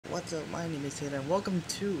What's up, my name is Taylor and welcome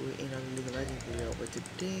to another League of Legends video, but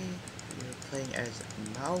today we're playing as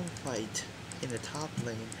Malphite in the top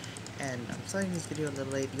lane. And I'm starting this video a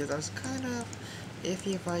little late because I was kind of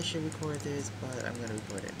iffy if I should record this, but I'm gonna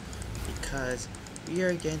record it because we are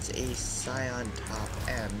against a Scion top.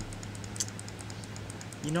 And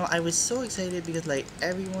you know, I was so excited because like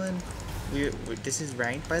everyone, this is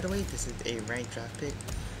ranked, by the way. This is a ranked draft pick,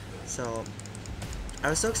 so I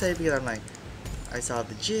was so excited because I'm like, I saw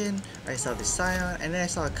the Jin, I saw the Scion, and then I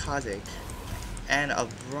saw a Kha'Zix and a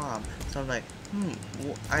Braum. So I'm like,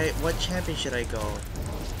 what champion should I go?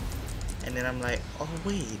 And then I'm like, oh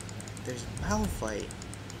wait, there's Malphite.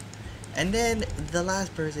 And then the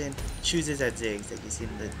last person chooses that Ziggs that you see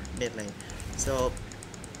in the mid lane. So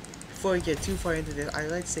before we get too far into this,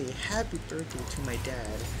 I'd like to say happy birthday to my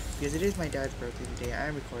dad, because it is my dad's birthday today. I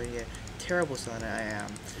am recording it. Terrible son I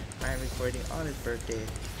am. I am recording on his birthday,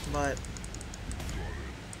 but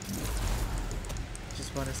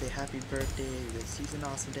just want to say happy birthday, because he's an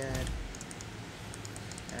awesome dad,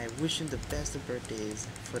 and I wish him the best of birthdays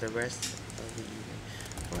for the rest of the evening.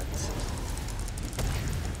 But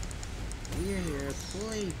we are here to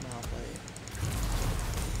play Malphite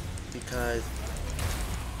because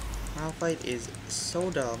Malphite is so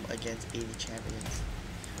dumb against AD champions.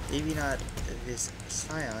 Maybe not this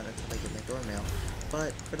Scion until I get my Dormail,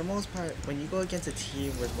 but for the most part, when you go against a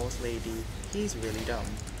team with mostly AD, he's really dumb.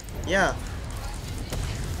 Yeah.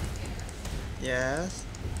 Yes.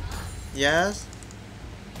 Yes.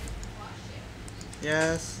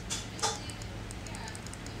 Yes.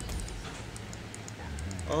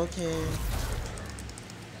 Okay.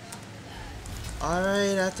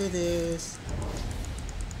 Alright, after this.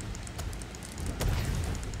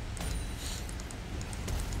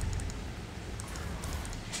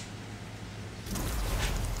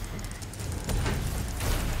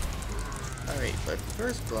 Alright, but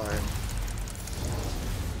first blood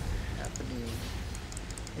happening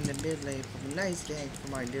in the mid lane from a nice gank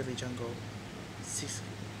from our nearly jungle. 6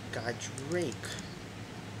 got Drake.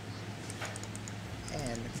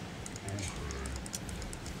 And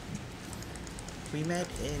we met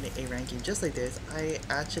in a ranking just like this. I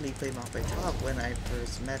actually played Malphite top when I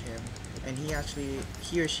first met him, and he or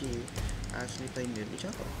she actually played nearly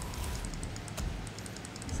jungle.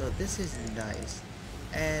 So this is nice.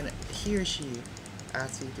 And he or she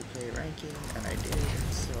asked me to play ranking, and I did.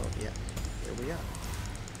 So yeah, here we are.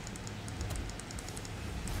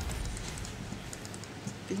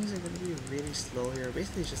 Things are gonna be really slow here.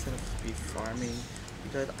 Basically, it's just gonna be farming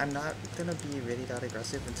because I'm not gonna be really that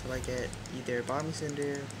aggressive until I get either Bombing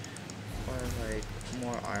Cinder or like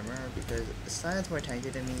more armor, because Sion's more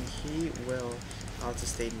tanky than me. He will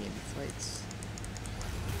out-sustain me in fights.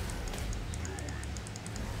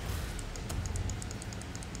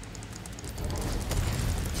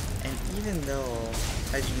 Even though,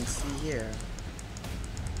 as you can see here,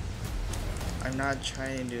 I'm not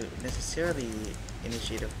trying to necessarily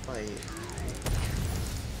initiate a fight.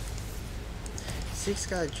 6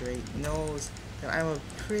 got Drake knows that I'm a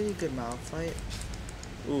pretty good Malphite.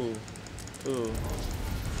 Ooh,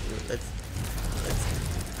 let's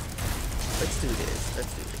do this.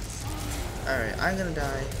 Let's do this. Alright, I'm gonna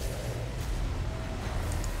die.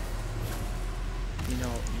 You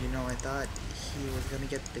know, I thought he was gonna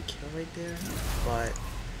get the kill right there, but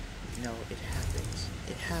no, it happens.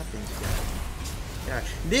 It happens, yeah.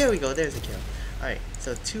 There we go, there's a kill. Alright,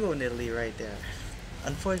 so 2-0 Italy right there.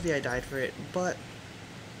 Unfortunately, I died for it, but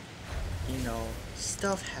you know,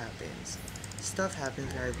 stuff happens. Stuff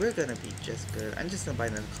happens, guys. We're gonna be just good. I'm just gonna buy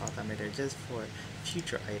another cloth emitter just for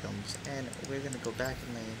future items, and we're gonna go back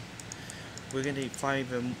in lane. We're gonna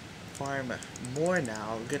farm more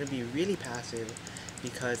now. We're gonna be really passive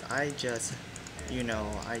because I just, you know,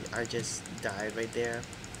 I just died right there,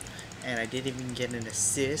 and I didn't even get an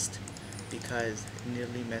assist because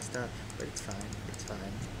nearly messed up. But it's fine. It's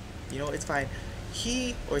fine. You know, it's fine.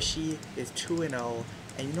 He or she is 2-0,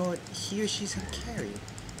 and you know what? He or she's gonna carry.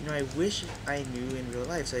 You know, I wish I knew in real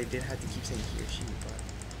life so I didn't have to keep saying he or she, but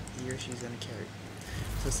he or she's gonna carry.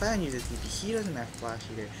 So Scion uses DP. He doesn't have flash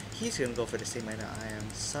either. He's gonna go for the same item I am,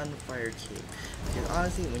 Sunfire Cape. Because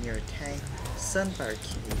honestly, when you're a tank, Sunfire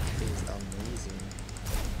Cape is amazing.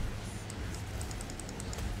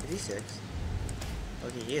 Is he 6?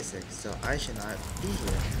 Okay, he is 6, so I should not be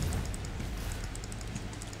here.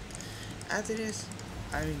 After this,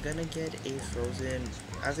 I'm gonna get a frozen.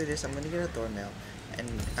 After this, I'm gonna get a Thornmail. And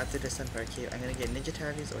after the Sunfire Cape, I'm gonna get Ninja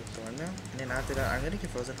Tavis or Thornmail. And then after that, I'm gonna get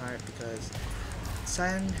Frozen Heart because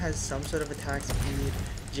Scion has some sort of attack speed,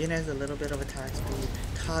 Jin has a little bit of attack speed,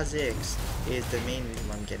 Kha'Zix is the main reason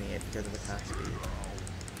why I'm getting it, because of attack speed.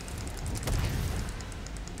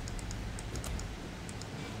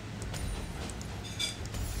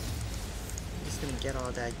 gonna get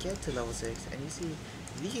all that, get to level 6, and you see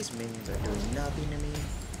these minions are doing nothing to me.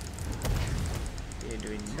 They're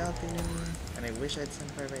doing nothing to me. And I wish I had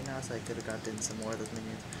Sunfire right now so I could have gotten some more of those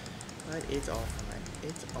minions. But it's all fine.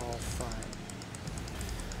 It's all fine.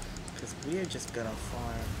 Because we're just gonna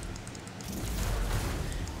farm.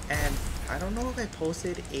 And I don't know if I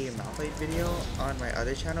posted a Malphite video on my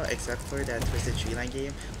other channel except for that Twisted Treeline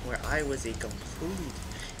game where I was a complete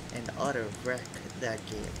and utter wreck that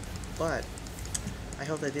game. But I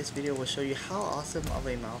hope that this video will show you how awesome of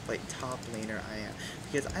a Malphite top laner I am,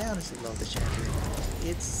 because I honestly love the champion.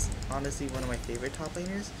 It's honestly one of my favorite top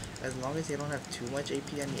laners as long as they don't have too much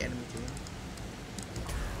AP on the enemy team.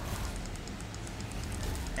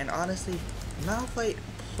 And honestly, Malphite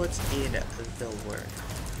puts in the work.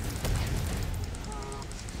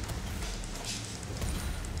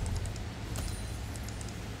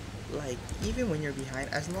 Like, even when you're behind,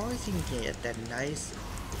 as long as you can get that nice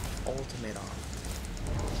ultimate off,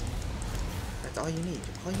 that's all you need.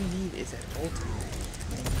 All you need is that ultimate,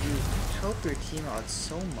 and you help your team out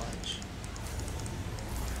so much.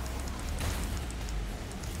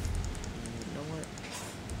 And you know what?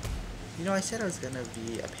 You know, I said I was gonna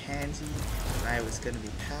be a pansy, and I was gonna be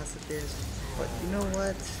pacifist, but you know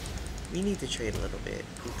what? We need to trade a little bit,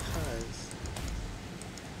 because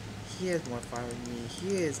he has more fun with me.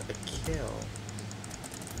 He is a kill.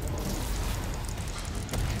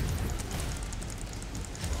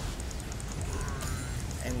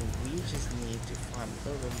 And we just need to farm a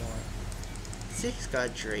little bit more. 6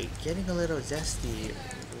 got Drake, getting a little zesty,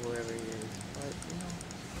 whoever he is. But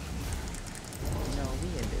you know, we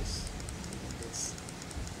in this. We in this.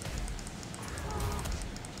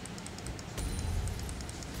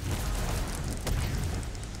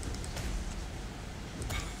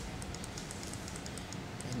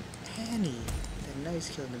 Annie, that nice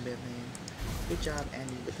kill in the mid lane. Good job,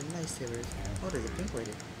 Annie, with the nice hitters. Oh, there's a pink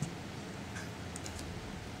waited.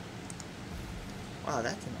 Wow,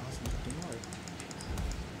 that's an awesome looking orb.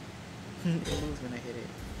 It moves when I hit it.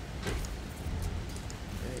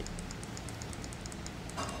 Right.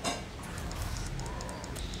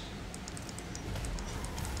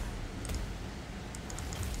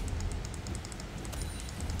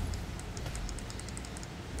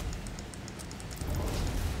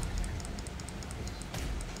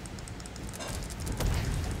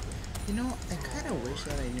 You know, I kind of wish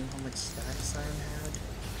that I knew how much stats Sion had.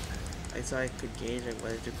 So I could gauge like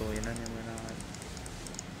whether to go in on him or not.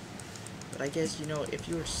 But I guess, you know, if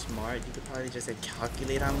you were smart, you could probably just like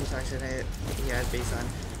calculate how many stacks he has based on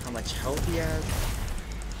how much health he has.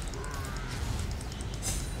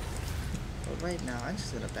 But right now, I'm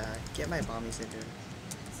just gonna back, get my bombing center,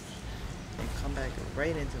 and come back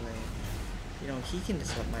right into lane. You know, he can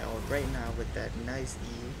disrupt my ult right now with that nice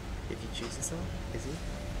E, if he chooses so. Is he?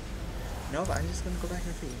 No, but I'm just gonna go back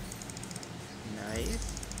and free.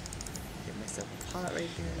 Nice. Get myself a pot right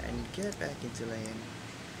there and get back into lane.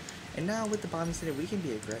 And now with the bombing center, we can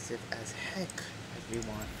be aggressive as heck as we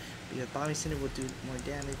want, because bombing center will do more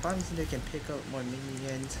damage. Bombing center can pick up more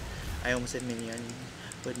minions. I almost said minion,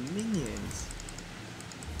 but minions.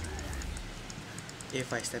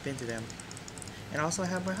 If I step into them, and also I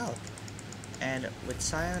have more health. And with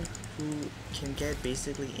Sion, who can get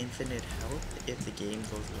basically infinite health if the game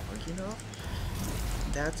goes long enough,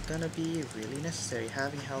 that's gonna be really necessary,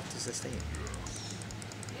 having health to sustain.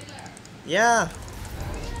 Yeah,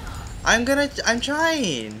 I'm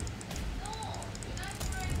trying.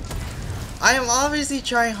 I am obviously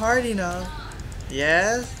trying hard enough.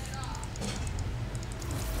 Yes.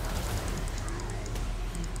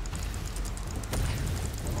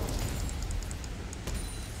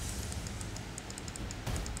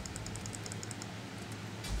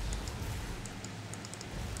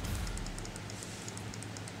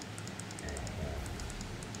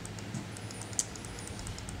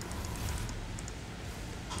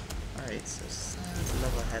 Alright, so Sion's a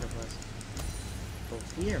level ahead of us. But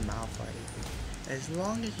we are Malphite. As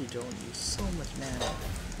long as you don't use so much mana.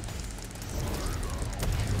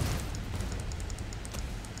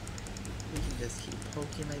 We can just keep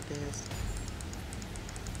poking like this.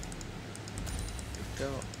 There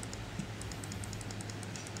we go.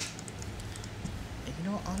 And you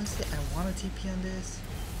know, honestly, I want to TP on this.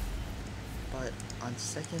 But on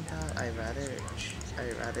second thought, I'd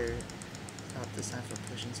rather stop this time from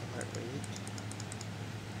pushing so hard. Wait.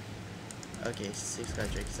 Okay, 6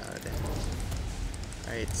 got Drake's out of there.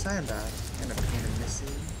 Alright, Sion back. Gonna ping the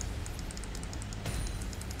missing.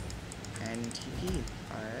 And TP.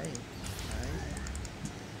 Alright. Nice.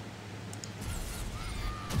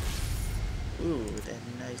 Ooh, that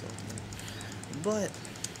nice ultimate. But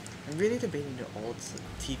I'm really debating to ult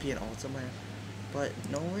TP and ult somewhere. but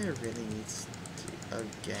nowhere really needs a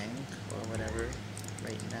gank or whatever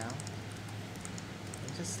right now.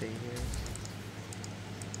 I'll just stay here.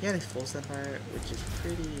 He had his full Sunfire, which is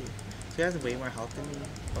pretty... So he has way more health than me,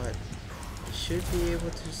 but I should be able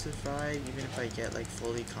to survive even if I get like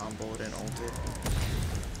fully comboed and ulted.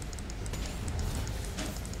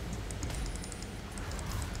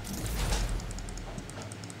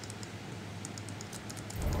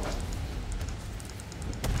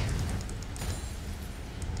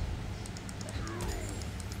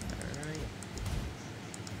 Alright.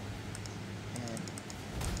 And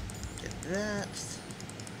get that.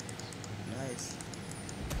 Nice.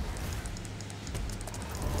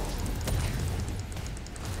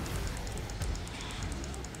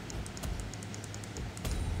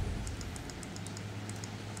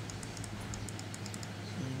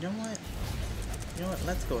 You know what? You know what?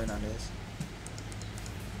 Let's go in on this.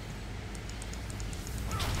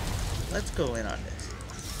 Let's go in on this.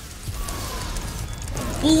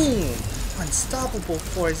 Boom! Unstoppable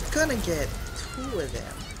force. Gonna get 2 of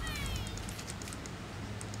them.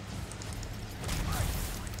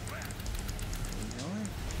 You know what?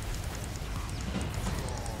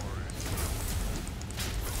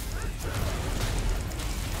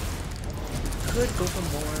 Could go for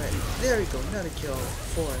more. There we go. Another kill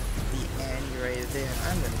for the Annie right there.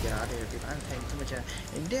 I'm gonna get out of here because I'm taking too much out.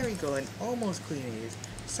 And there we go. And almost clean these.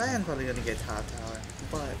 Cyan's probably gonna get top tower,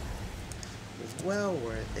 but it's well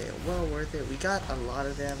worth it. Well worth it. We got a lot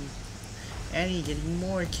of them. Annie getting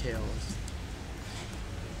more kills.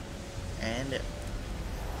 And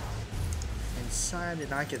Cyan did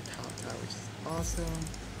not get top tower, which is awesome.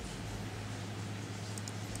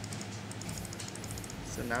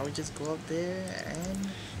 So now we just go up there and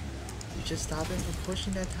we just stop him from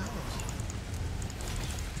pushing that tower.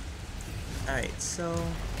 Alright, so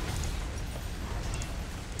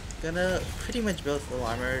gonna pretty much build full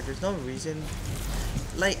armor. There's no reason,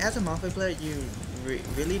 like as a Malphite player, you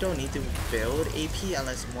really don't need to build AP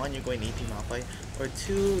unless 1, you're going AP Malphite, or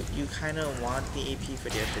 2, you kind of want the AP for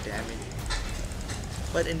the extra damage.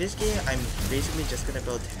 But in this game, I'm basically just gonna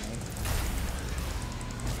build tank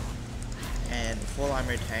and full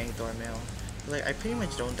armor tank Thornmail. Like I pretty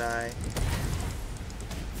much don't die.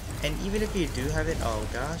 And even if you do have it, oh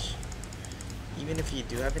gosh, even if you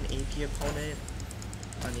do have an AP opponent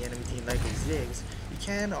on the enemy team like a Ziggs, you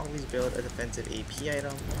can always build a defensive AP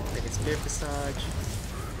item like a Spirit Visage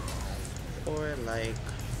or like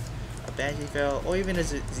a Banshee Veil or even a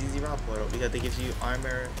ZZ Rock Portal, because it gives you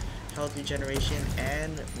armor, health regeneration,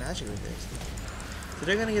 and magic resist. So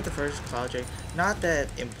they're gonna get the first Cloud Drake. Not that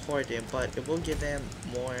important, but it will give them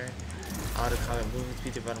more out of combat movement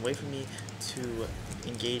speed to run away from me, to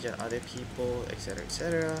engage on other people, etc,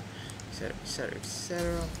 etc, etc, etc,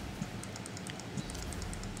 etc.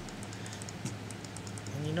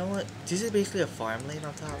 And you know what? This is basically a farm lane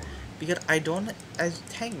on top, because I don't, as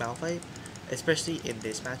tank Malphite, especially in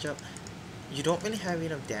this matchup, you don't really have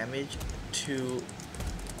enough damage to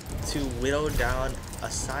whittle down a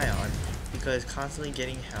Scion, because constantly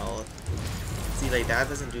getting health, see, like that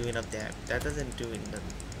doesn't do enough damage. That doesn't do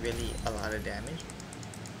really a lot of damage.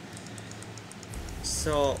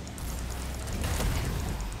 So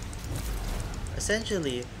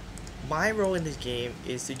essentially, my role in this game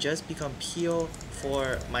is to just become Peel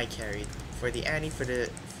for my carry, for the Annie, for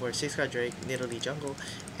 6-card Drake, Nidalee jungle,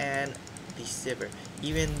 and the Sivir.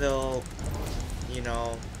 Even though, you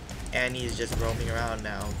know, Annie is just roaming around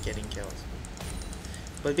now getting kills.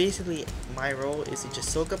 But basically, my role is to just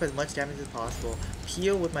soak up as much damage as possible,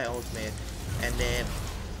 peel with my ultimate, and then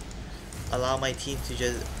allow my team to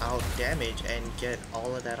just out damage and get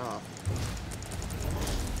all of that off.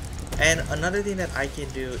 And another thing that I can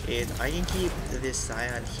do is I can keep this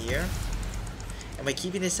Scion here, and by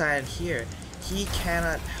keeping this Scion here, he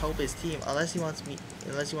cannot help his team unless he wants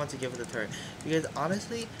to give it the turret. Because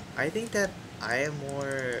honestly, I think that I am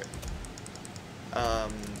more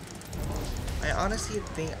I honestly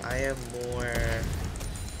think I have more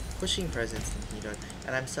pushing presence than he does.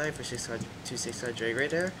 And I'm sorry for 6-card Drake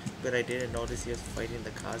right there, but I didn't notice he was fighting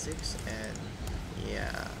the Kazakhs, and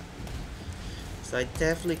yeah. So I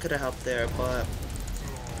definitely could have helped there,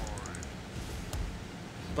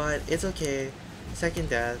 but it's okay. Second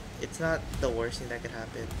death, it's not the worst thing that could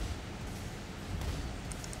happen.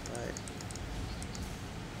 But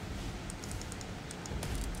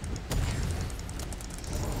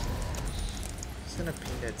just gonna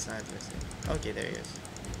ping that Science missing. Okay, there he is.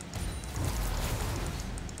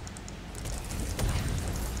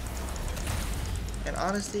 And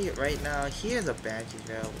honestly, right now, he has a Banshee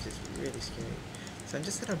Veil, which is really scary. So I'm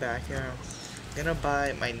just gonna back here. I'm gonna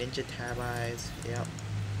buy my Ninja Tab Eyes, yep.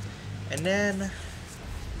 And then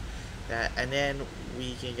and then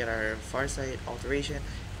we can get our Farsight alteration,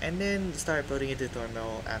 and then start building into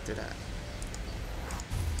Thornmail after that.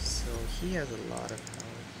 So he has a lot of health.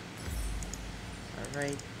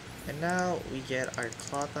 Alright, and now we get our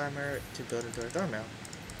Cloth Armor to build into our Thornmail.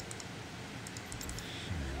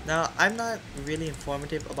 Now, I'm not really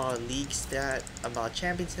informative about about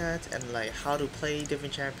champion stats, and like how to play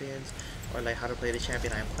different champions, or like how to play the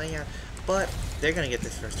champion I'm playing at, but they're gonna get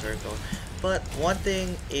this first circle. But one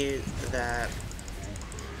thing is that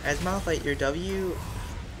as Malphite, your W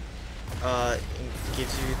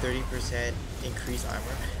gives you 30% increased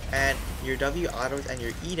armor, and your W autos and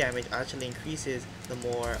your E damage actually increases the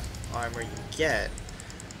more armor you get.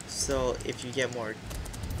 So if you get more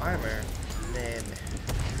armor, then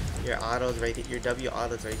your autos your W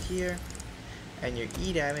autos right here, and your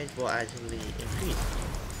E damage will actually increase,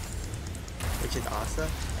 which is awesome.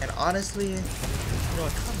 And honestly, you know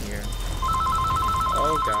what, come here.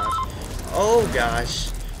 Oh gosh. Oh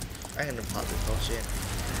gosh. I'm gonna pop this potion.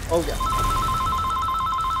 Oh god.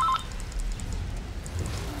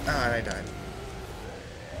 Ah, I died.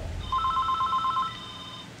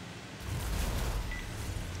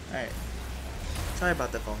 Alright. Sorry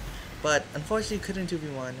about the phone. But unfortunately couldn't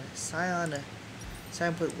 2v1.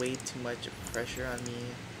 Sion put way too much pressure on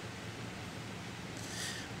me.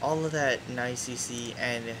 All of that nice CC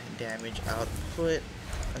and damage output,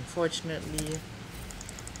 unfortunately,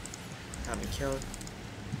 got me killed.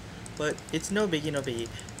 But it's no biggie, no biggie.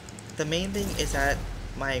 The main thing is that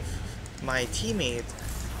my teammates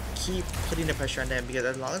keep putting the pressure on them, because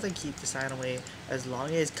as long as I keep the Sion away, as long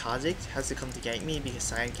as Kha'Zix has to come to gank me because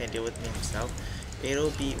Sion can't deal with me himself,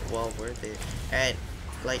 it'll be well worth it. And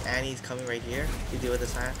like Annie's coming right here to deal with the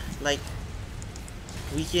Sion, like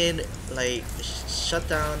we can like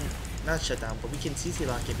not shut down, but we can CC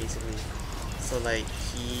lock it basically. So like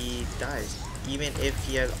he dies, even if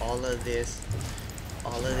he has all of this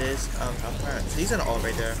upfront. So he's an ult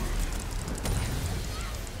right there.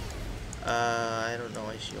 I don't know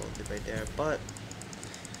why she ulted right there, but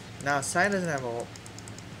now Sion doesn't have ult,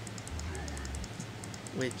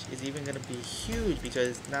 which is even gonna be huge,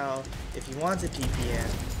 because now if he wants a TPN,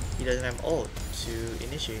 he doesn't have ult to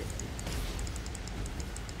initiate.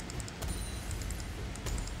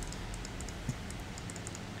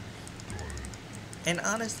 And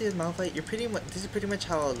honestly, as Malphite, this is pretty much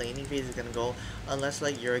how a laning phase is gonna go, unless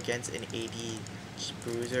like you're against an AD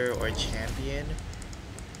bruiser or champion.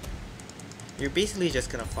 You're basically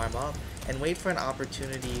just gonna farm up and wait for an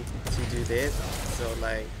opportunity to do this. So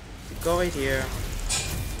like, go right here.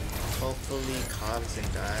 Hopefully Cobb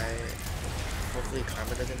doesn't die. Hopefully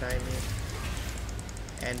Karma doesn't die me.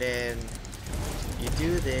 And then you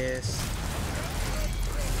do this.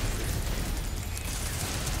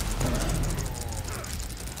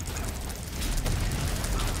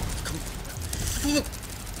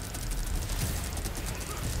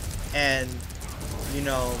 And you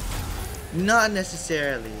know, not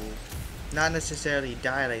necessarily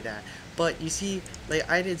die like that, but you see, like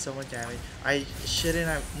I did so much damage. I shouldn't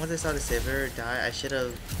have. Once I saw the Sivir die, I should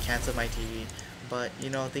have canceled my TV. But you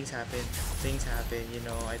know, things happen. You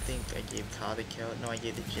know, I think I gave Kyle the kill. No, I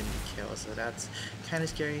gave the Jin the kill. So that's kind of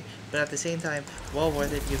scary. But at the same time, well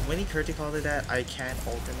worth it, because when he critical did that, I can't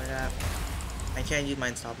ult him like that. I can't use my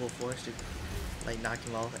unstoppable force to like knock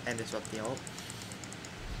him off and disrupt the ult.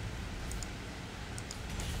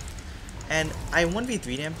 And I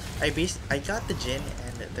 1v3'd him. I got the Jin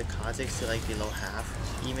and the Kha'Zix to like below half,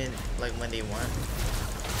 even like when they won.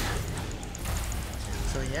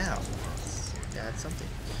 So yeah, that's something.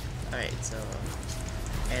 Alright, so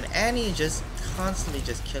and Annie just constantly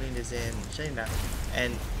just killing this in, shutting down,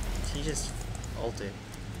 and he just ulted.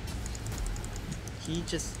 He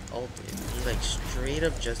like straight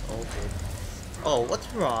up just ulted. Oh, what's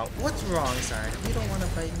wrong? What's wrong, Sion? You don't want to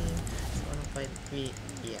fight me? You want to fight me?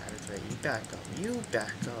 Yeah, that's right. You back up. You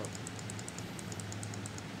back up.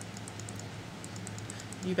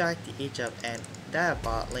 You back the H up, and that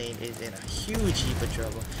bot lane is in a huge heap of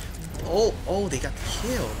trouble. Oh, they got the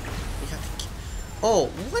kill.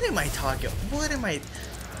 Oh, what am I talking? What am I?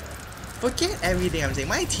 Forget everything I'm saying.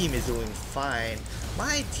 My team is doing fine.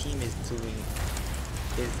 My team is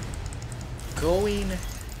going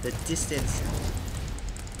the distance,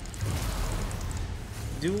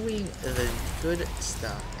 doing the good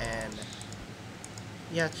stuff, and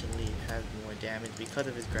he actually has more damage because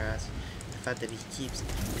of his grass. The fact that he keeps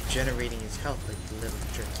regenerating his health like the little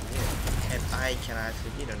jerk he is. And I can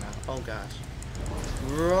actually beat him now. Oh gosh.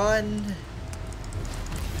 Run!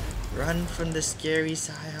 Run from the scary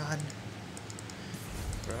Sion.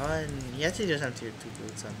 run. He actually just have tier 2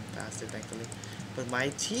 boots. I'm faster, thankfully. But my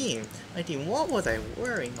team, what was I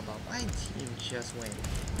worrying about? My team just went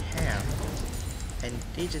ham. And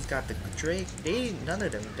they just got the Drake. None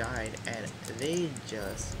of them died. And they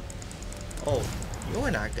just... Oh,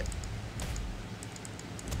 you're not good.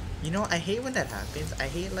 You know, I hate when that happens. I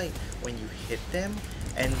hate, like, when you hit them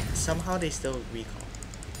and somehow they still recall.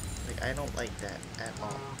 Like, I don't like that at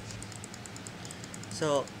all.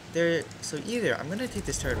 So either I'm gonna take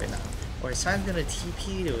this turret right now, or Simon's gonna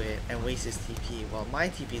TP to it and waste his TP, while my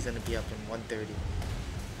TP is gonna be up in 130.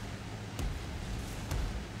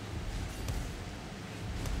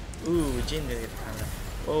 Ooh, Jin gonna get the camera.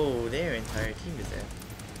 Oh, their entire team is there.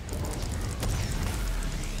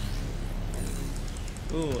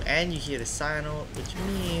 Ooh, and you hear the signal, which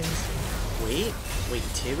means... Wait,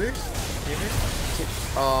 Tibbers?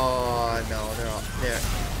 Oh, no, they're all there.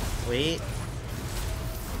 Wait.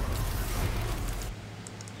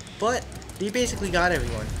 But, they basically got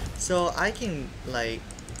everyone. So, I can, like,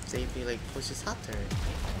 safely, like, push this top turret.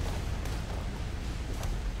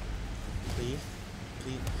 Please?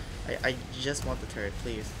 I just want the turret,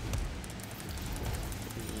 please.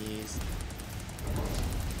 Please.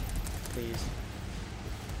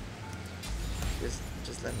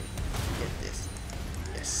 Just let me get this.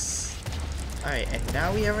 Yes. Alright, and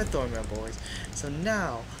now we have our Thornmail boys. So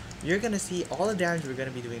now, you're gonna see all the damage we're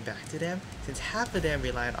gonna be doing back to them, since half of them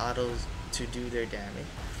rely on autos to do their damage.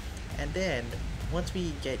 And then, once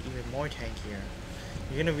we get even more tankier,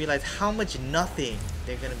 you're gonna realize how much nothing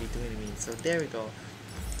they're gonna be doing to me. So there we go.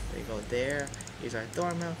 There is our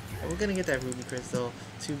Thornmail, and we're gonna get that Ruby Crystal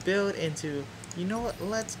to build into, you know what,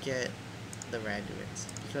 let's get the Randuins,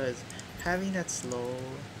 because having that slow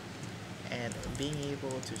and being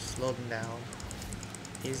able to slow them down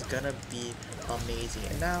is gonna be amazing.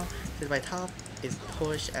 And now, since my top is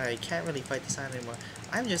pushed and I can't really fight the sign anymore,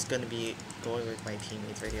 I'm just gonna be going with my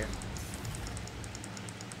teammates right here.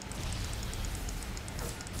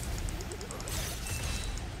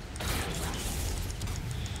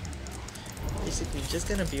 Basically, just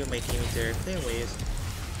gonna be with my teammates there, playing waves,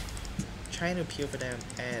 trying to appeal for them,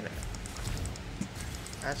 and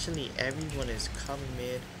actually everyone is coming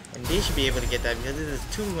mid, and they should be able to get that because there's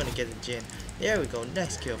 2 we want to get the Jin. There we go,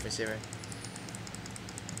 next kill for Sarah.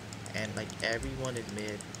 And like everyone is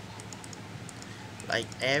mid. Like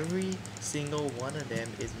every single one of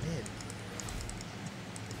them is mid.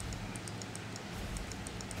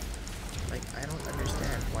 Like I don't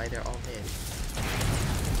understand why they're all mid.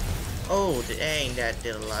 Oh dang, that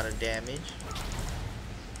did a lot of damage.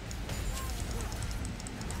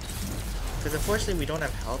 Because unfortunately we don't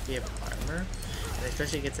have health, we have armor. And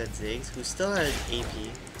especially against that Ziggs, who still has AP.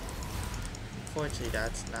 Unfortunately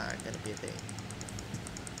that's not gonna be a thing.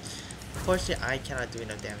 Unfortunately I cannot do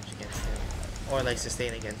enough damage against him. Or like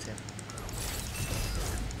sustain against him.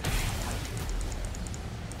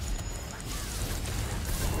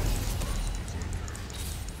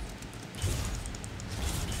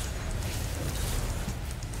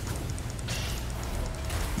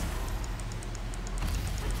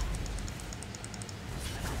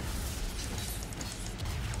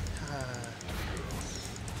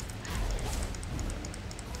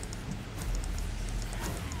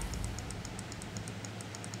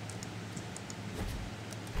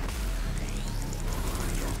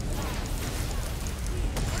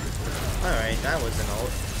 Alright, that was an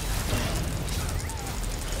ult.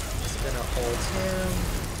 Just gonna ult him.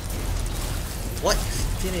 What?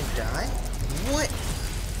 Didn't die? What?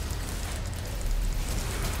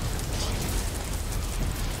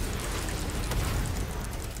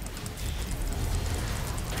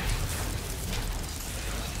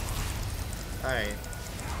 Alright.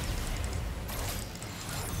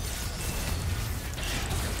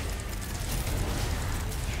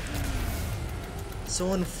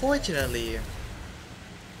 So unfortunately,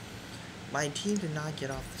 my team did not get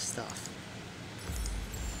off the stuff.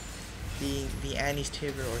 The Annie's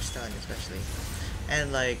Tabor or stun especially.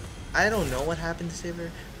 And like, I don't know what happened to Saber,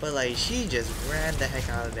 but like she just ran the heck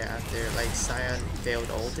out of there after like Scion failed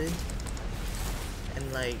ulted.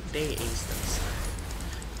 And like they aced them.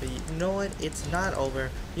 But you know what? It's not over.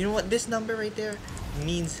 You know what? This number right there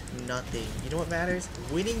means nothing. You know what matters?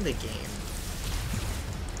 Winning the game.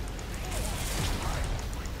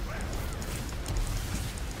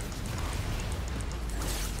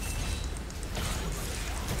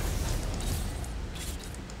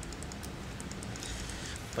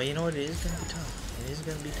 But you know what? It is gonna be tough. It is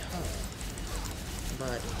gonna be tough.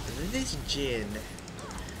 But this Jin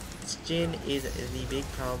is the big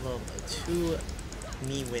problem to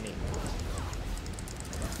me winning.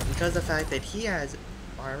 Because the fact that he has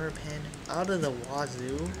armor pen out of the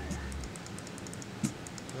wazoo.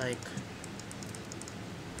 Like,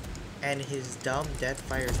 and his dumb death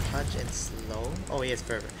fires touch and slow. Oh, he has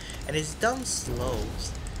fervor. And his dumb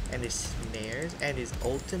slows and his snares and his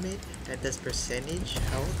ultimate that does percentage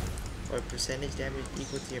health or percentage damage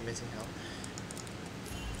equal to your missing health.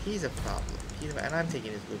 He's a problem. And I'm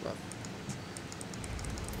taking his blue buff.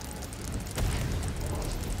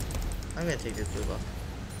 I'm gonna take this blue buff.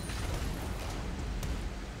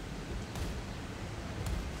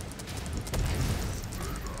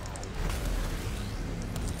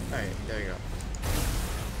 Alright, there we go.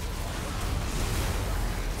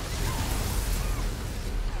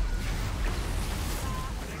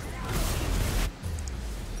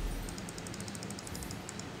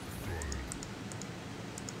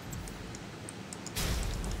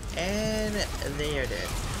 And they are dead.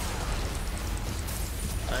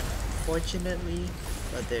 Unfortunately,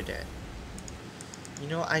 but they're dead. You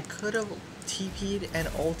know, I could have TP'd and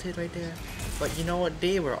ulted right there, but you know what?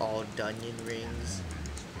 They were all dungeon rings.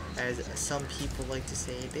 As some people like to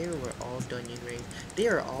say, they were all dungeon rings. They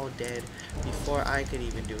are all dead before I could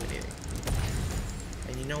even do anything.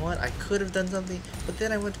 And you know what? I could have done something, but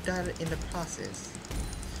then I would have died in the process.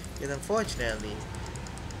 Because unfortunately,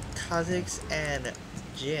 Kha'Zix and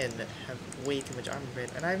Jin have way too much armor pen,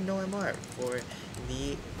 and I have no MR for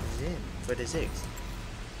the Ziggs.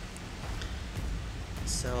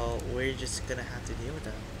 So we're just gonna have to deal with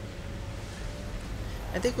that.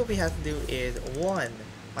 I think what we have to do is, one,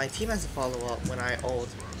 my team has to follow up when I ult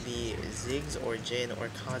the Ziggs or Jin or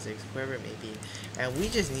Kha'Zix, whoever it may be, and we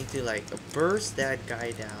just need to like burst that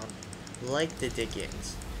guy down like the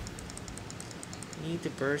Dickens. We need to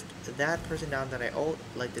burst that person down that I ult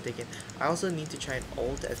like the Dickens. I also need to try and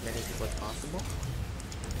ult as many people as possible.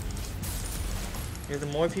 Because the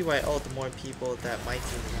more people I ult, the more people that my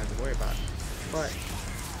team doesn't have to worry about. But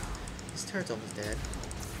this turret's almost dead.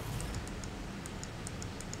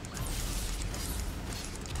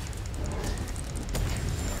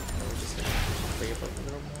 Up a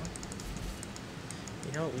little more.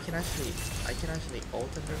 You know, I can actually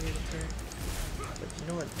ult a very turn, but you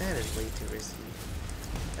know what? That is way too risky.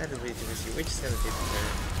 That is way too risky. We're just gonna take the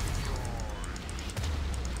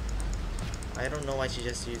turn. I don't know why she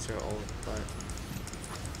just used her ult, but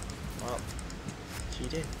well, she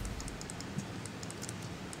did.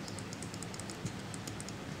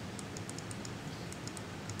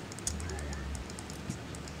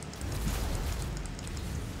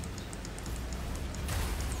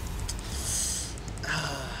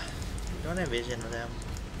 Don't have vision of them.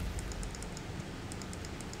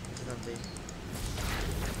 Something.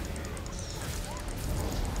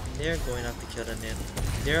 They're going up to kill the Nin.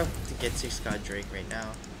 They're up to get 6 God Drake right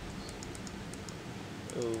now.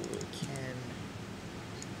 Oh, can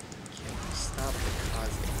we stop the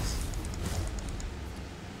Kha'Zix?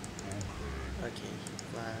 Okay, he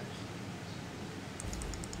flashed.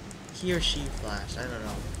 He or she flashed, I don't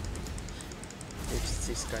know. If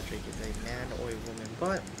 6 God Drake is a man or a woman,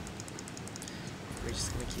 but we're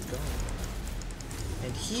just gonna keep going.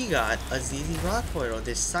 And he got a ZZ Rock Portal,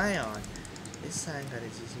 this Scion. This Scion got a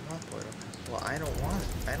ZZ Rock Portal. Well, I don't want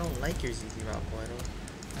it. I don't like your ZZ Rock Portal.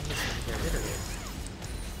 I'm just gonna get rid of it.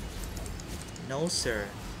 No, sir.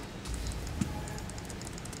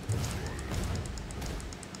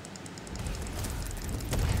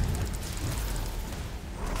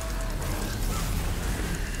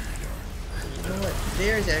 You know what?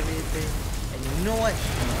 There's everything. And you know what?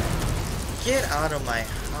 Get out of my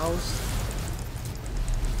house.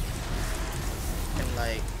 And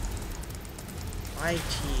like, my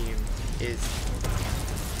team is...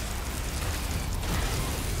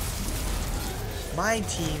 My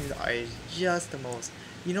teams are just the most...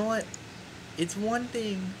 You know what? It's one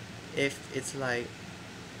thing if it's like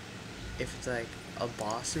a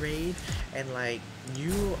boss raid and like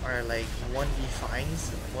you are like 1v5ing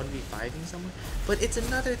someone, but it's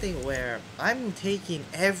another thing where I'm taking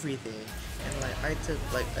everything and like I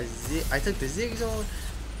took the Zig Zone,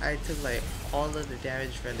 I took like all of the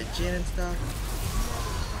damage from the Jin and stuff.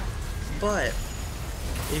 But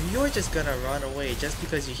if you're just gonna run away just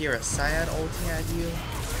because you hear a Scion ulting at you,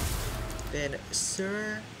 then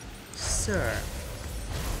sir,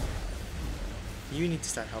 you need to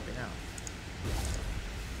start helping out.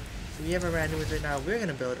 So we have a random wizard now. We're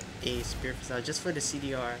gonna build a Spirit Facade just for the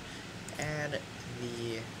CDR and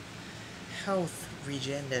the health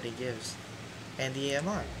regen that it gives, and the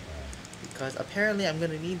AMR. Because apparently I'm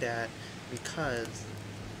gonna need that because,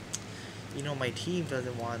 you know, my team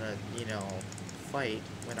doesn't wanna, you know, fight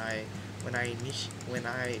when I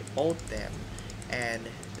ult them and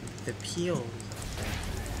the peels.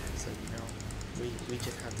 So you know, We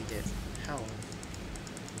just have to get health.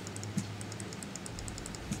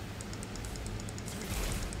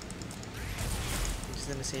 I'm just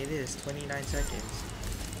gonna say this, 29 seconds.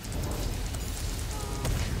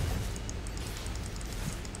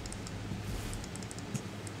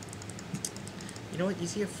 You know what, you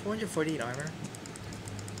see a 448 armor?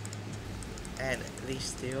 And they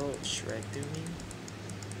still shred through me?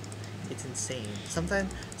 It's insane.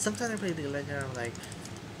 Sometimes I play the legend and I'm like,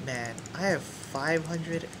 man, I have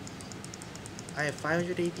 500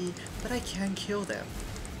 AP, but I can't kill them.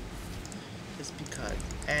 Just because.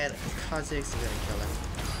 And Kha'Zix is gonna kill them.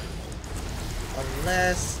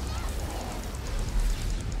 Unless...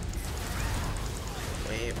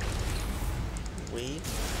 Wait.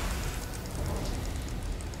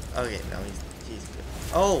 Okay, no, he's good.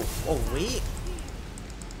 Oh, wait.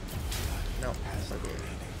 No, okay.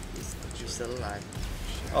 He's still alive.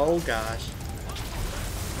 Oh gosh.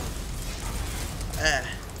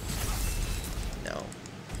 No.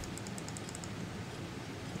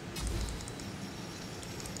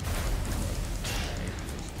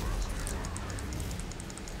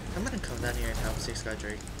 I'm gonna come down here and help 6 God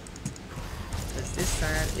Drake. Because this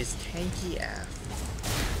side is tanky AF.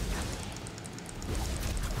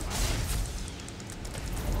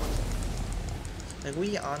 Like,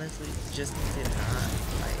 we honestly just need to not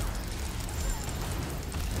fight.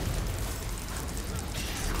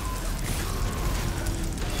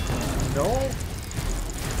 No!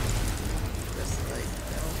 Just like,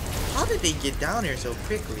 no. How did they get down here so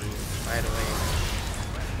quickly, by the way?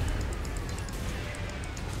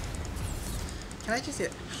 Can I just say,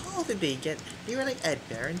 how did they get... They were like at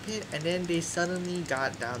Baron Pit, and then they suddenly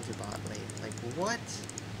got down to bot lane. Like, what?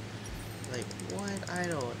 Like, what? I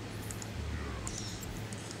don't...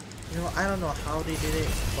 You know, I don't know how they did it,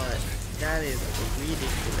 but that is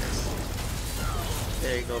ridiculous.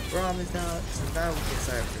 There you go, Braum is down, so now we can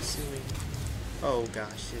start pursuing. Oh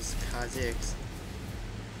gosh, this Kha'Zix.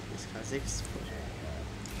 This Kha'Zix.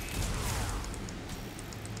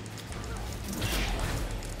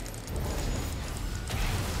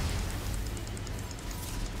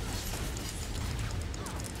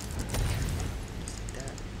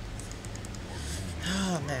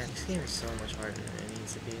 Oh man, this game is so much harder than it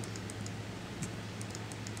needs to be.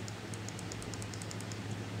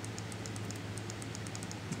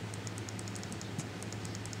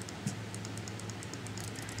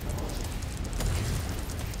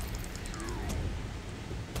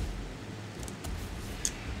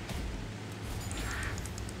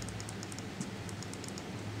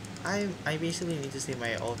 I basically need to save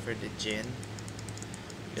my ult for the Jhin.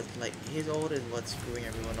 Because like his ult is what's screwing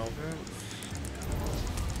everyone over.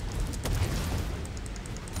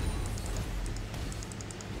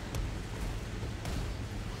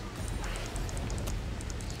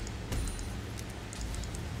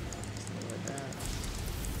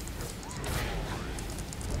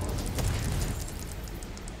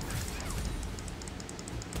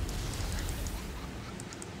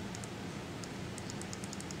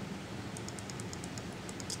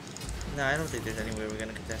 No, I don't think there's any way we're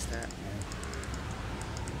gonna contest that.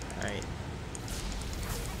 Alright.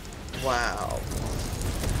 Wow.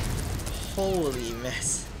 Holy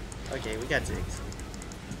mess. Okay, we got Ziggs.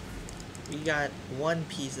 We got one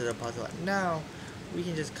piece of the puzzle. Now, we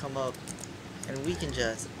can just come up and we can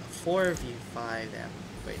just 4v5 them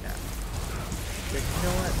right now. But you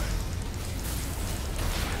know what?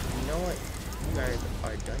 You know what? You guys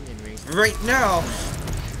are dungeon rings right now!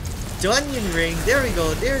 Dungeon ring, there we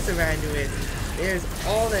go, there's the Randuin, there's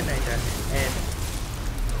all that night there, and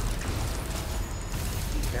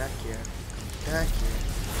back here,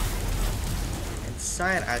 and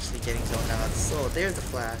Cyan actually getting zoned out, so there's the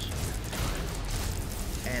flash,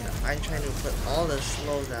 and I'm trying to put all the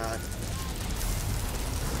slows out.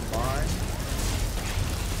 Come on,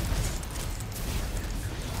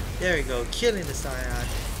 there we go, killing the Cyan,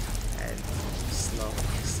 and slow.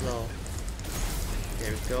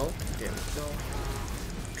 There we go.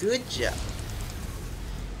 Good job.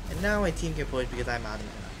 And now my team can push because I'm out of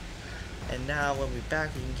mana. And now when we're back,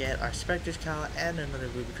 we can get our Spectre's Cowl and another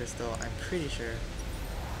Ruby Crystal, I'm pretty sure.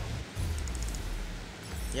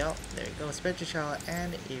 Yup, there we go. Spectre's Cowl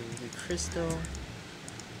and a Ruby Crystal.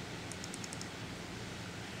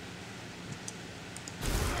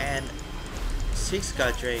 And 6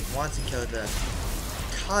 God Drake wants to kill the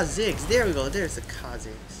Kha'Zix. There we go. There's the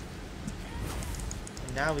Kha'Zix.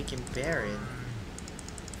 Now we can Baron.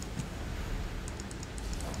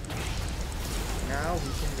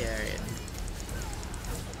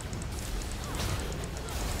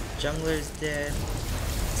 Jungler's dead.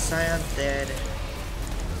 Cyan's dead.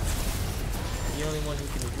 The only one who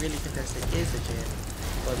can really contest it is the Jin.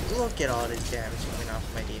 But look at all this damage coming off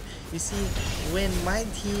my team. You see, when my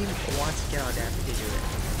team wants to get all damage, they do it.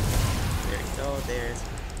 There we go, there's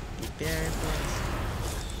the Baron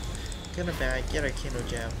Plus. Gonna back, get our Kindle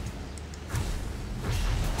Gem.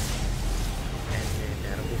 And then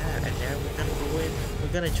that'll be that. And now we're gonna go in.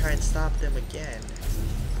 We're gonna try and stop them again.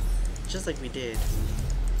 Just like we did.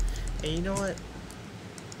 And you know what?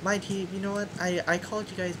 My team, you know what? I called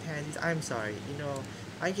you guys pansies. I'm sorry. You know,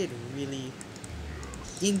 I get really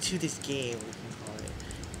into this game, we can call it.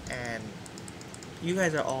 And you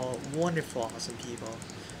guys are all wonderful, awesome people.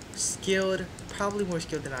 Skilled, probably more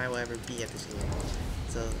skilled than I will ever be at this game.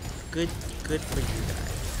 So, good for you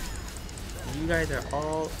guys. You guys are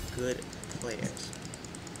all good players.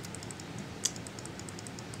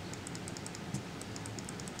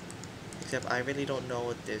 Except I really don't know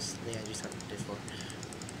what this Leandry Sun is for.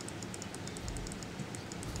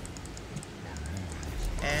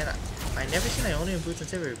 And I never seen Ionian boots on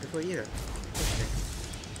server before either. Interesting.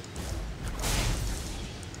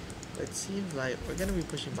 But it seems like we're gonna be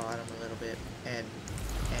pushing bottom a little bit. And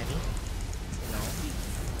Annie? No.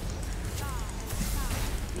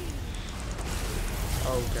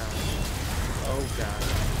 Oh gosh. Oh gosh.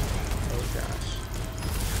 Oh gosh.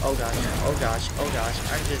 Oh gosh. Oh gosh. Oh gosh.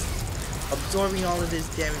 I'm just absorbing all of this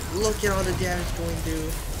damage. Look at all the damage going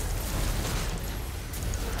through.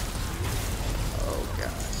 Oh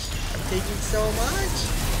gosh. I'm taking so much.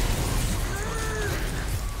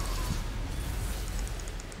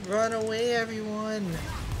 Run away, everyone.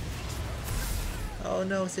 Oh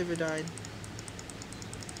no, Sivir died.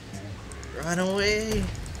 Run away.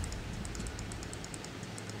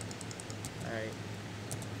 Alright.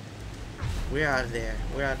 We're out of there.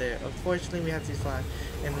 We're out of there. Unfortunately, we have to fly.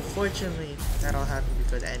 And unfortunately, that all happened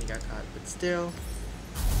because Annie got caught. But still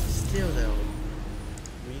though,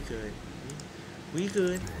 we good. We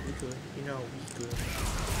good. We good. You know, we good.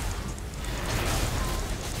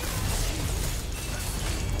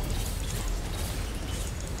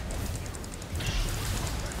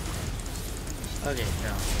 Okay,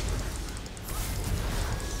 no.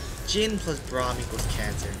 Jin plus Braum equals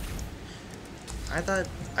cancer. I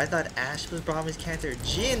thought Ashe plus Braum is cancer.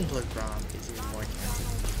 Jin plus Braum is even more cancer.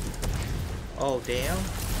 Oh damn.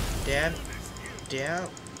 Damn,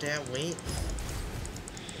 wait.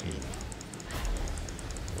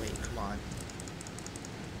 Wait, come on.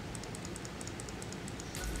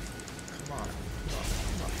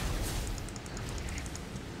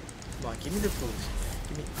 Come on, give me the boost.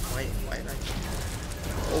 Give me, why not?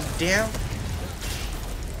 Oh damn.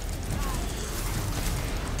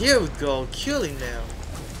 There we go, killing them.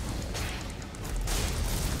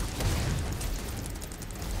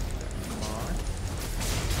 Come on.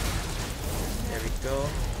 There we go.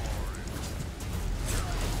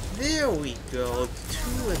 There we go.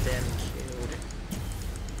 2 of them killed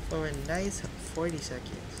for a nice 40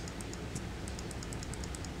 seconds.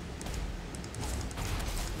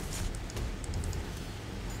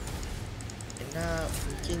 And now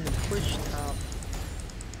we can push top.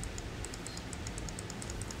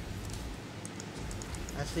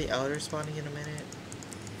 Actually, Elder spawning in a minute.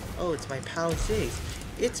 Oh, it's my pal Ziggs.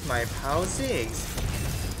 It's my pal Ziggs.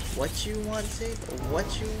 What you want, Ziggs?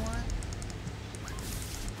 What you want?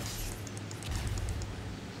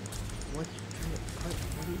 What you trying to?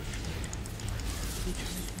 What are you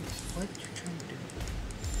trying to do? What you trying to do?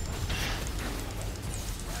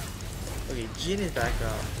 Okay, Jin is back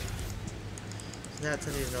up. So that's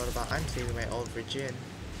something to note about. I'm saving my ult for Jin,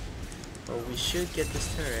 but we should get this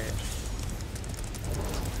turret.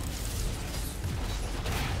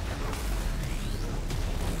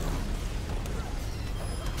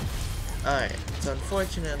 Alright, so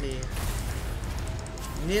unfortunately,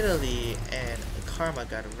 Nidalee and Karma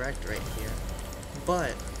got wrecked right here.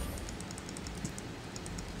 But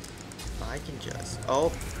I can just...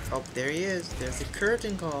 Oh, there he is. There's a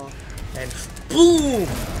curtain call. And boom!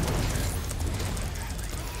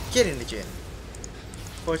 Get in the Jin.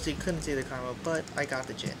 Fortunately, couldn't see the Karma, but I got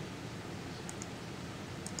the Jin.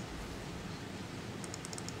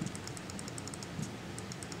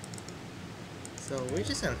 So we're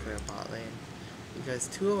just gonna clear bot lane because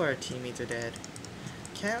 2 of our teammates are dead.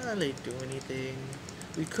 Can't really do anything.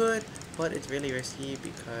 We could, but it's really risky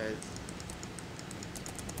because...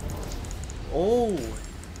 Oh!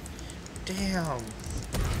 Damn!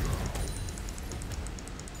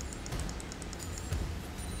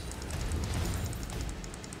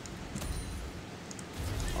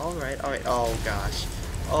 Alright. Oh gosh.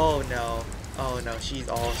 Oh no. Oh no, she's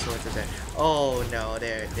all sorts of dead. Oh no,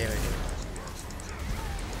 there it is.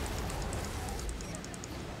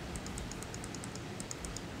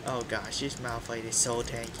 Oh gosh, this Malphite is so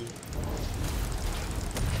tanky.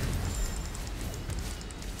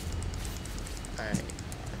 Alright,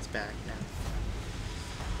 it's back now.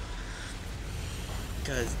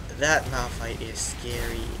 Because that Malphite is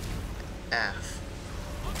scary AF.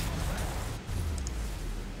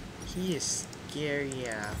 He is scary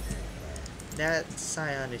AF. That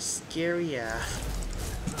Scion is scary AF.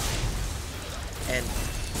 And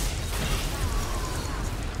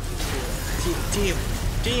team,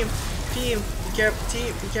 be careful,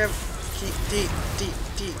 be careful,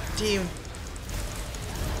 team.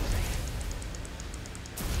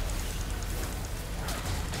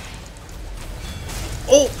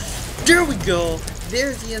 Oh, there we go.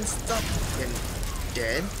 There's the unstop. And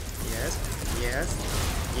dead.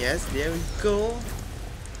 Yes. There we go.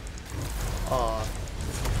 Aw.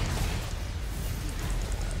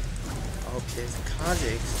 Oh, there's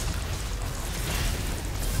Kha'Zix.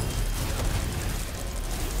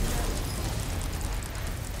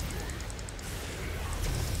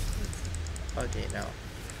 Okay, now.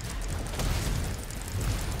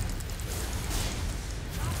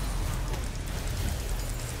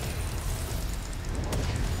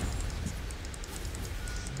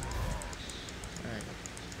 Alright.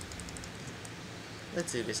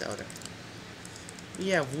 Let's do this outer. We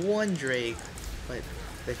have one Drake, but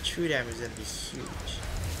the true damage is gonna be huge.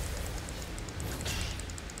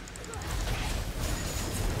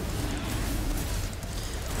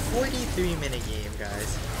 $43-minute game,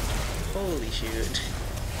 guys. Holy shoot.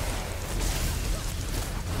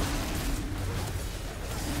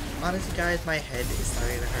 Honestly, guys, my head is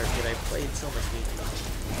starting to hurt because I played so much VP.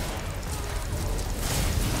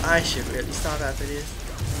 I should really stop after this.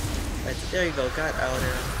 But there you go, got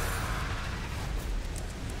outer.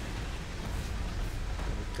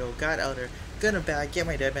 There we go, got outer. Gonna back, get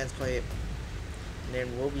my Deadman's plate. And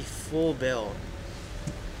then we'll be full build.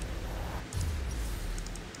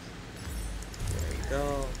 There you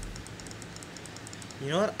go. You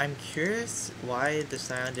know what? I'm curious why the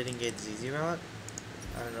Scion didn't get ZZ route.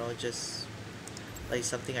 I don't know, just like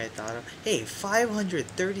something I thought of. Hey,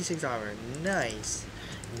 536 armor. Nice.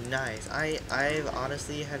 Nice. I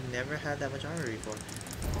honestly have never had that much armor before.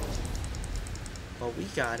 But we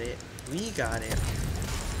got it. We got it.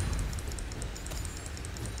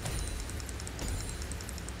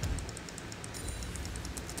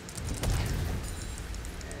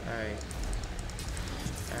 Alright.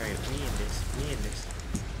 Alright, we in this. We in this.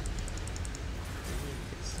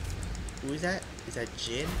 Who is that? Is that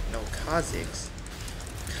Jin? No, Kha'Zix.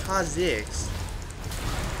 Kha'Zix.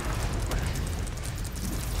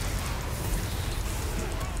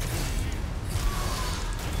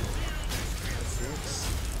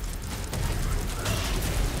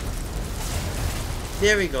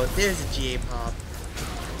 There we go. There's a GA pop.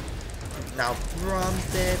 Now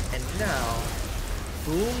Brom's dead, and now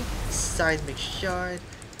boom, seismic shard.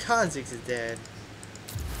 Kha'Zix is dead.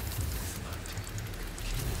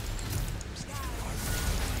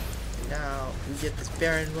 Now we get this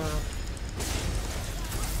Baron buff.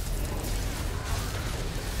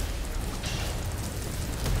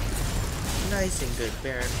 Nice and good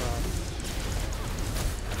Baron buff.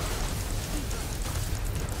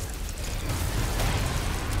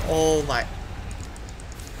 Oh my.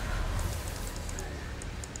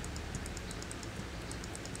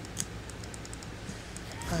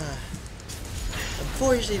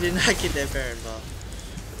 Unfortunately did not get that Baron buff.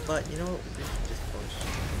 But you know what? We can just push.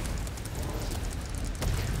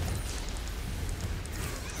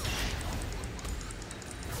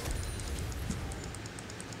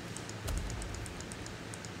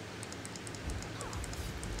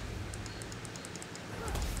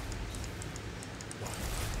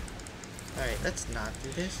 Alright, let's not do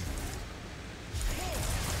this.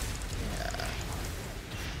 Yeah.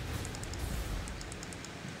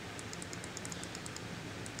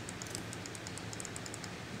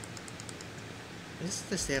 This is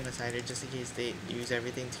the stamina cider just in case they use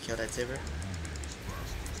everything to kill that Zibber.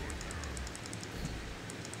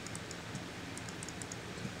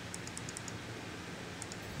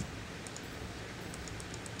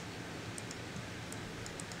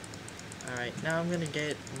 Alright, now I'm gonna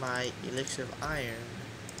get my Elixir of Iron.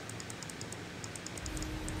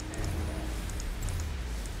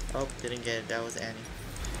 Oh, didn't get it, that was Annie.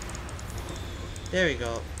 There we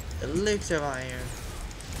go. Elixir of Iron.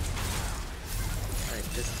 Alright,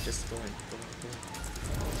 just go in. Go in.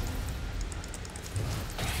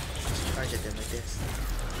 Just charge at them like this.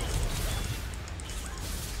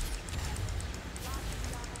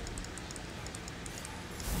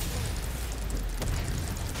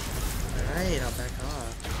 Alright, I'll back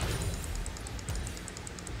off.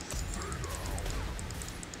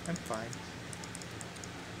 fine.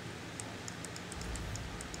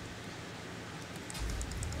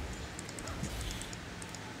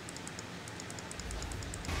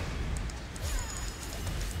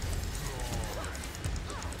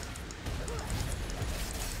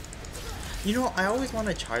 You know, I always want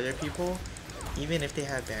to charger people, even if they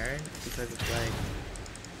have Baron, because it's like,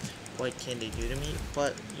 what can they do to me?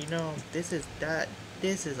 But you know, this is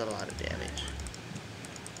a lot of damage.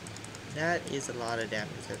 That is a lot of damage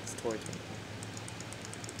that's towards me.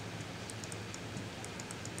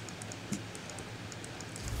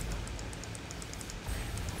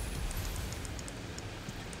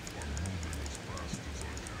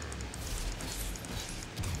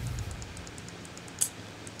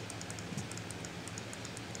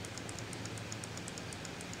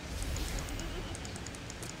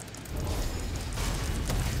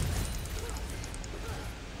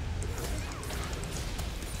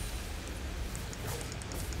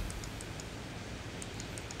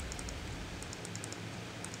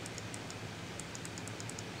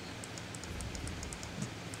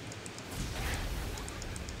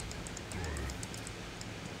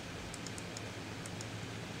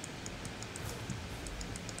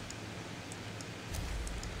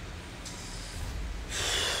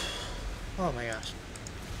 Oh my gosh.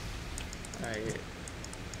 Alright.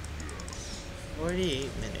 48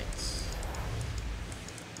 minutes.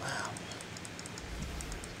 Wow.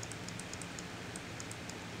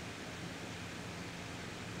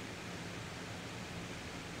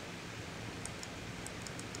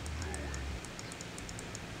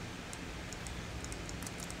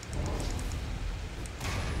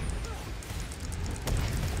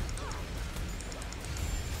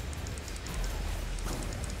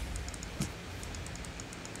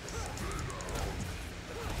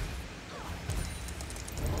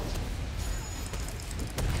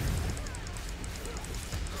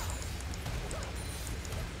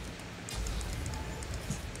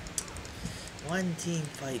 One team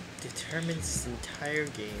fight determines this entire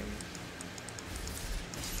game.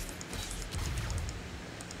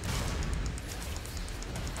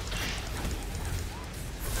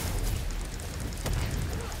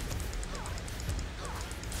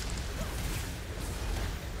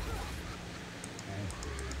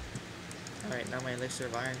 Alright, now my elixir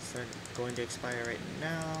of iron is going to expire right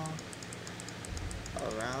now.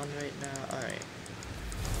 Around right now. Alright.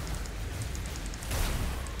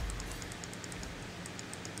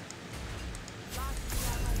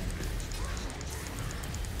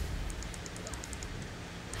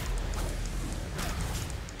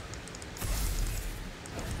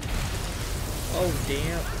 Oh,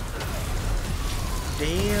 damn.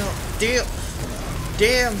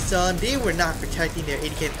 Damn, son. They were not protecting their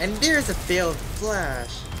 80k. And there's a failed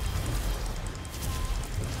flash.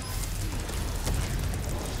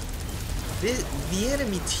 The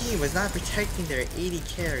enemy team was not protecting their 80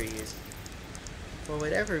 carries. For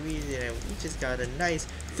whatever reason, we just got a nice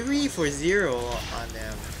 3 for 0 on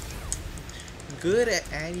them. Good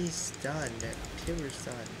at Annie's stun. Timber's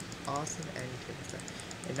stun. Awesome Annie-Timber stun.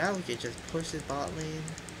 And now we can just push this bot lane.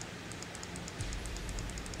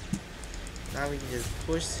 Now we can just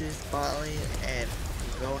push this bot lane and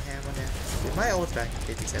go ham on them. My ult's back in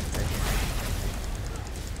 57 seconds.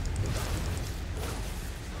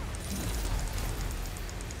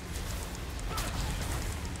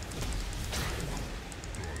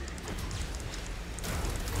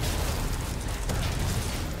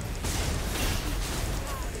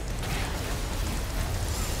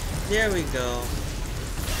 There we go.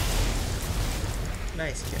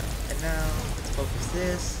 Nice kill. And now, let's focus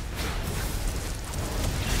this.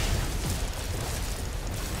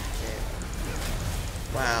 Okay.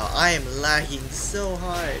 Wow, I am lagging so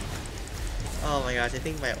hard. Oh my gosh, I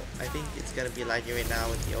think it's gonna be lagging right now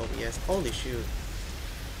with the OBS. Holy shoot.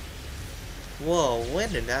 Whoa,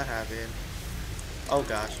 when did that happen? Oh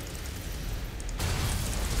gosh.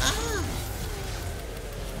 Ah!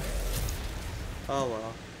 Oh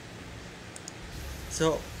well.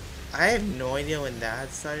 So, I have no idea when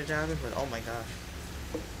that started to happen, but oh my gosh.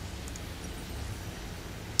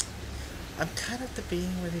 I'm kind of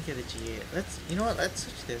debating whether to get a G8. You know what, let's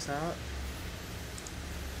switch this out.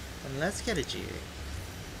 And let's get a G8.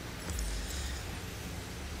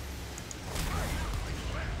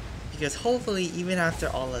 Because hopefully, even after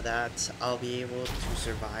all of that, I'll be able to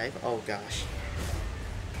survive. Oh gosh.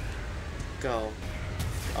 Go.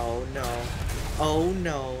 Oh no. Oh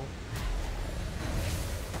no.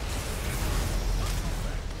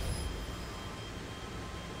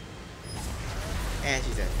 And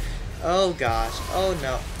she's dead. Oh gosh. Oh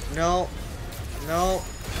no. No. No.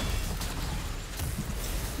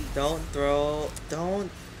 Don't throw.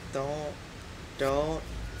 Don't. Don't. Don't.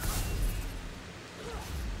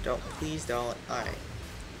 Don't. Please don't. Alright.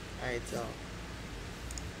 Alright, so.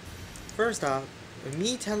 First off,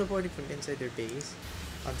 me teleporting from inside their base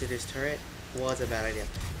onto this turret was a bad idea.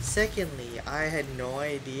 Secondly, I had no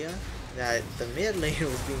idea that the mid lane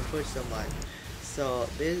was being pushed so much. So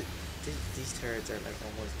these turrets are like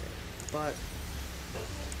almost dead. But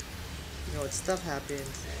you know, stuff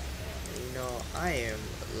happens. You know, I am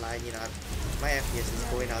lagging on. My FPS is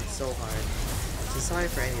going on so hard. So sorry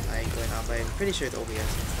for any lag going on, but I'm pretty sure it's OBS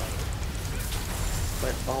and stuff.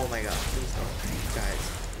 But oh my god, please don't,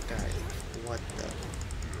 guys, what the?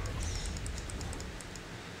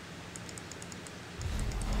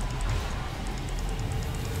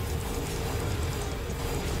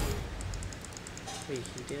 Wait,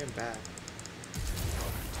 he didn't back.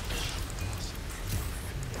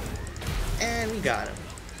 And we got him.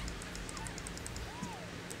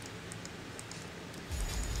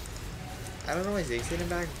 I don't know why Ziggs didn't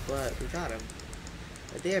back, but we got him.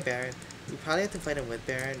 But they are Baron. We probably have to fight him with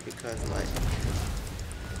Baron because, like, I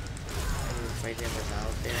mean, fighting him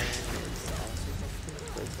without Baron is also something,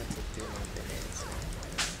 but it's have to do with it.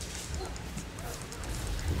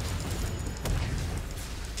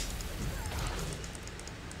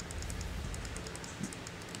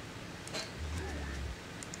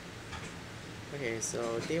 Okay,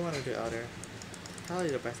 so they want to do Elder. Probably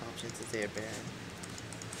the best option since they are Baron.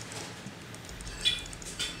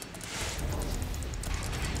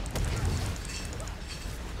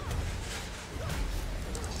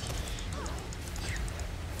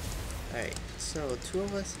 Alright, so two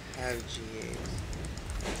of us have GAs.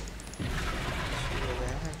 Two of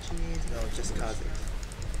them have GAs? No, just cousins.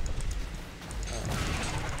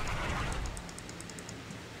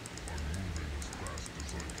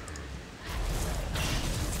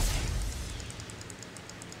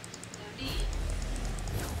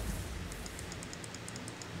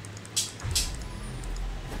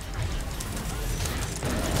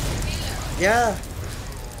 Yeah!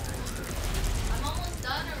 I'm almost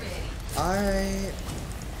done already. Alright.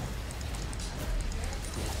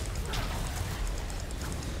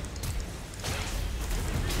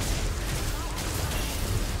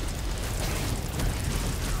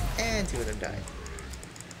 And two of them died.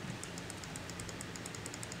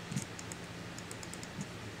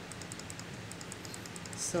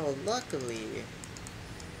 So luckily,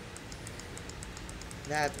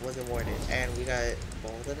 that wasn't warranted, and we got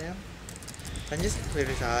both of them. I'm just clear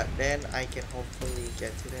this out, then I can hopefully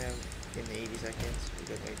get to them in 80 seconds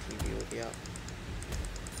because my TV will be up.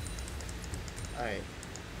 Alright.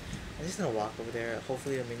 I'm just gonna walk over there.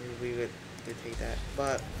 Hopefully the minion we would take that.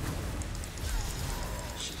 But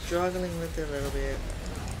struggling with it a little bit.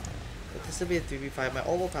 But this will be a 3v5. My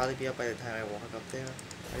ult will probably be up by the time I walk up there.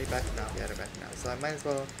 Are they back now? Yeah, they're back now. So I might as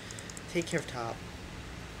well take care of top.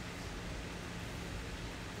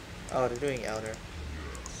 Oh, they're doing Elder.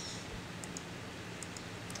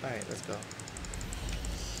 Alright, let's go.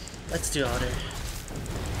 Let's do Elder.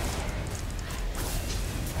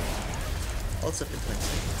 Also for 20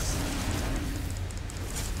 seconds.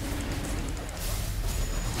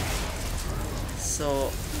 So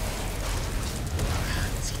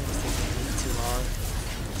this game is taking way too long.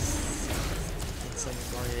 It's so much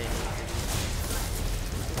longer than it needs to be.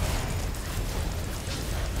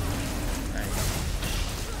 Alright.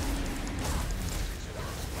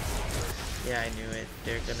 Yeah, I knew it.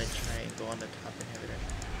 They're gonna try and go on the top inhibitor.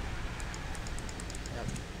 Yep.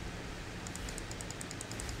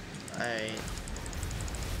 Alright.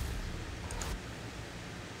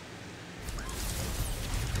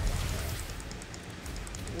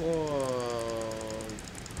 Whoa.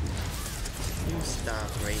 You stop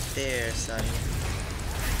right there, son.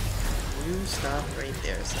 You stop right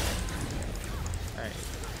there, son. Alright.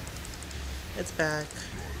 It's back.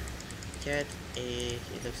 Get a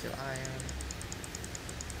elixir iron.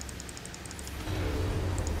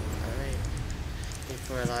 Alright. Wait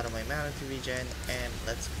for a lot of my mana to regen, and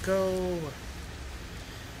let's go.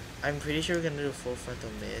 I'm pretty sure we're gonna do full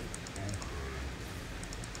frontal mid.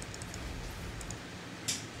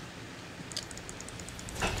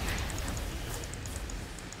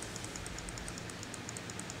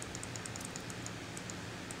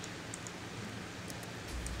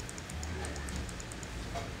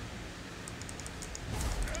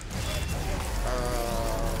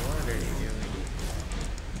 What are you doing?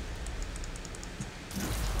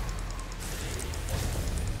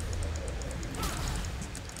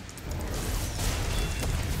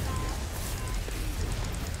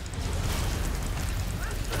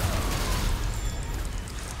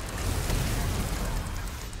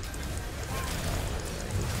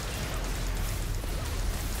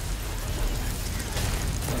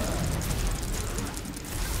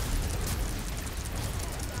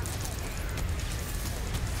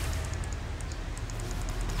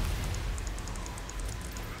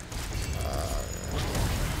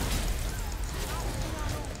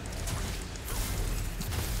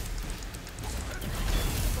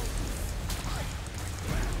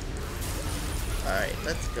 Alright,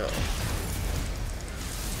 let's go.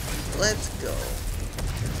 Let's go.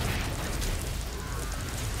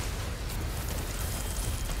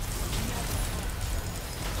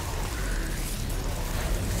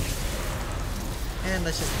 And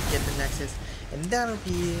let's just get the Nexus. And that'll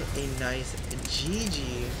be a nice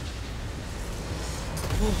GG.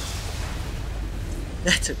 Whew.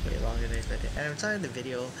 That took way longer than I expected. And I'm sorry the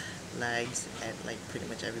video lags at like pretty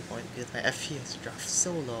much every point because my FPS dropped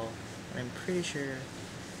so low. And I'm pretty sure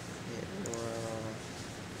it will.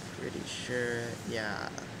 Yeah.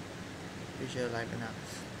 Pretty sure like now.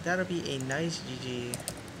 That'll be a nice GG.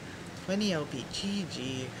 20 LP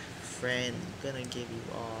GG. Friend, gonna give you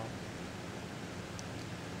all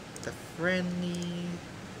the friendly.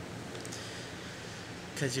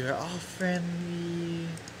 Cause you're all friendly.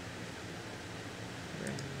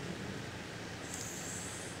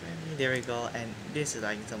 There we go, and this is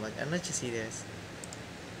lagging so much. And let's just see this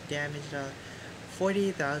damage.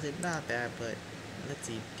 48,000, not bad, but let's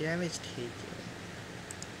see damage taken.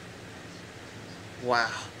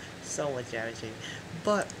 Wow, so much damage taken.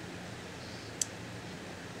 But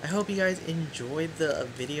I hope you guys enjoyed the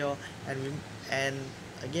video, and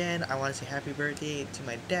again, I want to say happy birthday to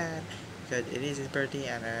my dad because it is his birthday,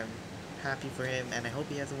 and I'm happy for him, and I hope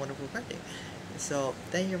he has a wonderful birthday. So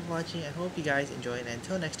thank you for watching. I hope you guys enjoyed, and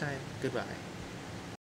until next time, goodbye.